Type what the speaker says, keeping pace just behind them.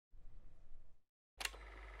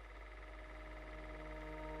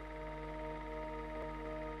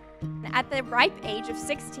At the ripe age of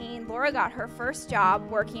 16, Laura got her first job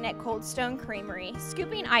working at Cold Stone Creamery,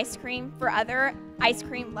 scooping ice cream for other ice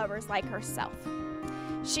cream lovers like herself.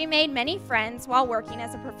 She made many friends while working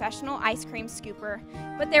as a professional ice cream scooper,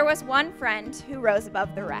 but there was one friend who rose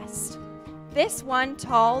above the rest. This one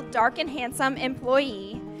tall, dark, and handsome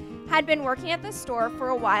employee had been working at the store for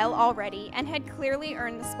a while already and had clearly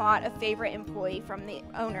earned the spot of favorite employee from the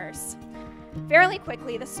owners. Fairly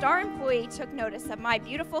quickly, the star employee took notice of my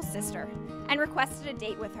beautiful sister and requested a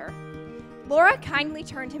date with her. Laura kindly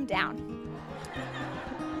turned him down.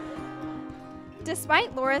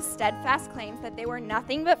 Despite Laura's steadfast claims that they were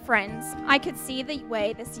nothing but friends, I could see the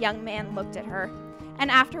way this young man looked at her,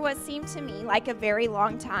 and after what seemed to me like a very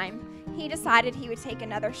long time, he decided he would take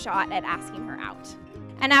another shot at asking her out.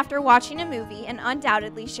 And after watching a movie and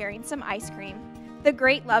undoubtedly sharing some ice cream, the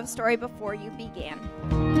great love story before you began.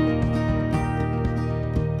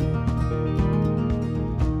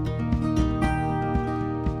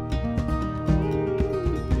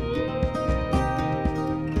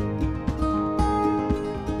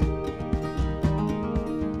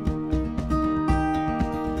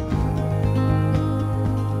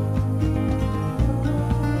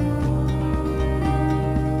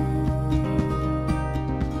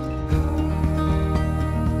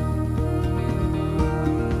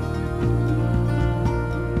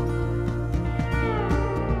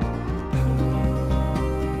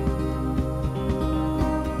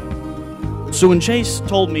 So when Chase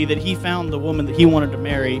told me that he found the woman that he wanted to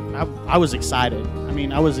marry, I was excited. I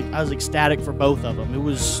mean, I was ecstatic for both of them. It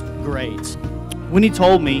was great. When he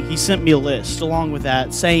told me, he sent me a list along with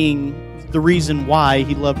that saying the reason why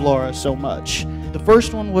he loved Laura so much. The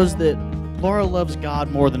first one was that Laura loves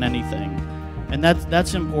God more than anything, and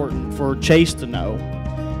that's important for Chase to know.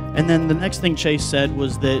 And then the next thing Chase said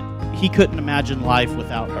was that he couldn't imagine life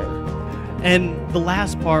without her. And the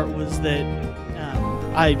last part was that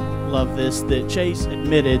I love this, that Chase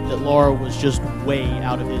admitted that Laura was just way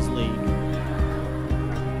out of his league.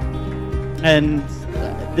 And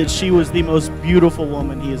that she was the most beautiful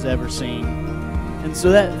woman he has ever seen. And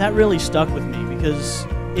so that really stuck with me, because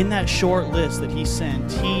in that short list that he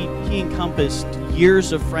sent, he encompassed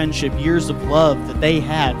years of friendship, years of love that they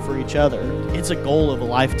had for each other. It's a goal of a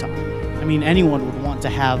lifetime. I mean, anyone would want to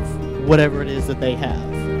have whatever it is that they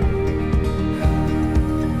have.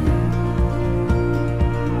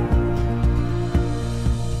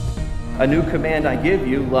 A new command I give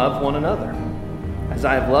you, love one another. As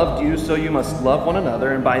I have loved you, so you must love one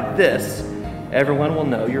another, and by this, everyone will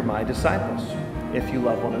know you're my disciples, if you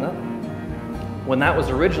love one another. When that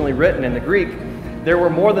was originally written in the Greek, there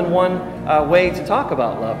were more than one way to talk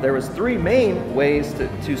about love. There was three main ways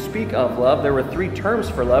to speak of love. There were three terms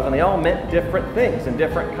for love, and they all meant different things and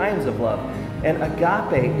different kinds of love. And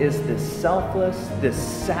agape is this selfless, this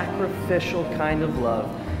sacrificial kind of love.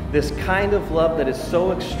 This kind of love that is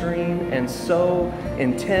so extreme and so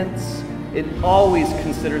intense, it always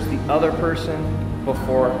considers the other person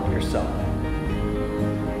before yourself.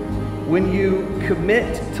 When you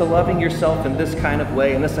commit to loving yourself in this kind of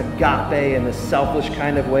way, in this agape and this selfish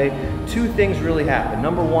kind of way, two things really happen.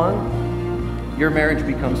 Number one, your marriage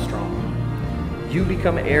becomes strong. You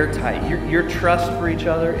become airtight. Your trust for each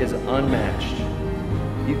other is unmatched.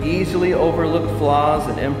 You easily overlook flaws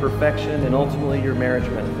and imperfection, and ultimately your marriage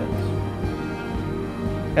benefits.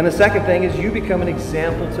 And the second thing is you become an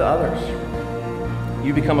example to others.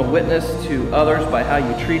 You become a witness to others by how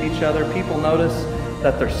you treat each other. People notice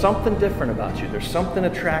that there's something different about you. There's something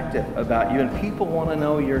attractive about you, and people want to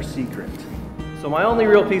know your secret. So my only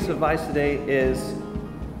real piece of advice today is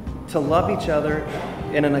to love each other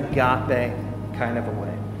in an agape kind of a way.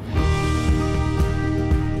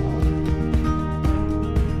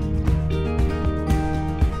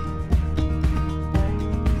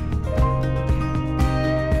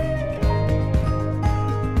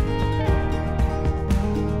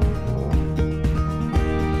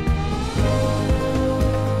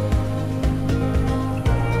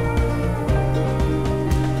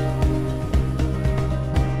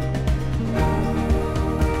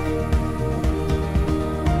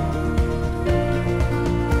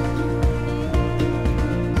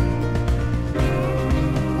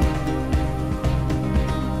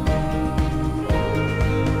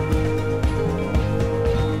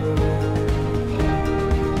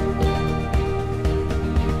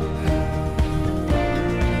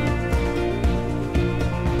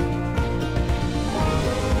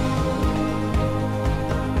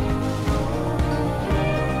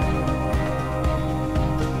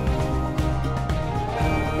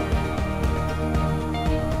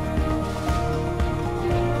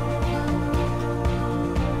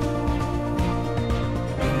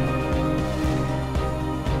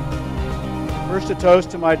 First, a toast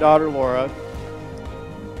to my daughter, Laura.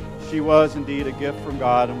 She was indeed a gift from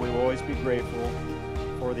God, and we will always be grateful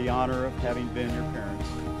for the honor of having been your parents.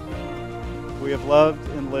 We have loved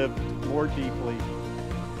and lived more deeply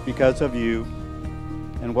because of you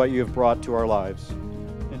and what you have brought to our lives.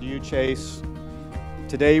 And to you, Chase,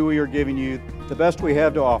 today we are giving you the best we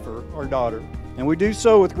have to offer, our daughter. And we do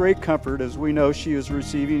so with great comfort, as we know she is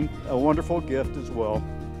receiving a wonderful gift as well.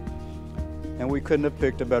 And we couldn't have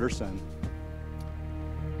picked a better son.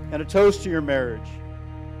 And a toast to your marriage.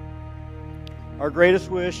 Our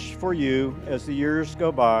greatest wish for you as the years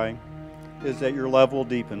go by is that your love will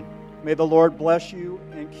deepen. May the Lord bless you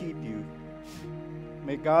and keep you.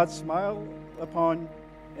 May God smile upon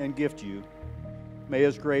and gift you. May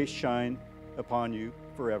His grace shine upon you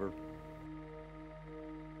forever.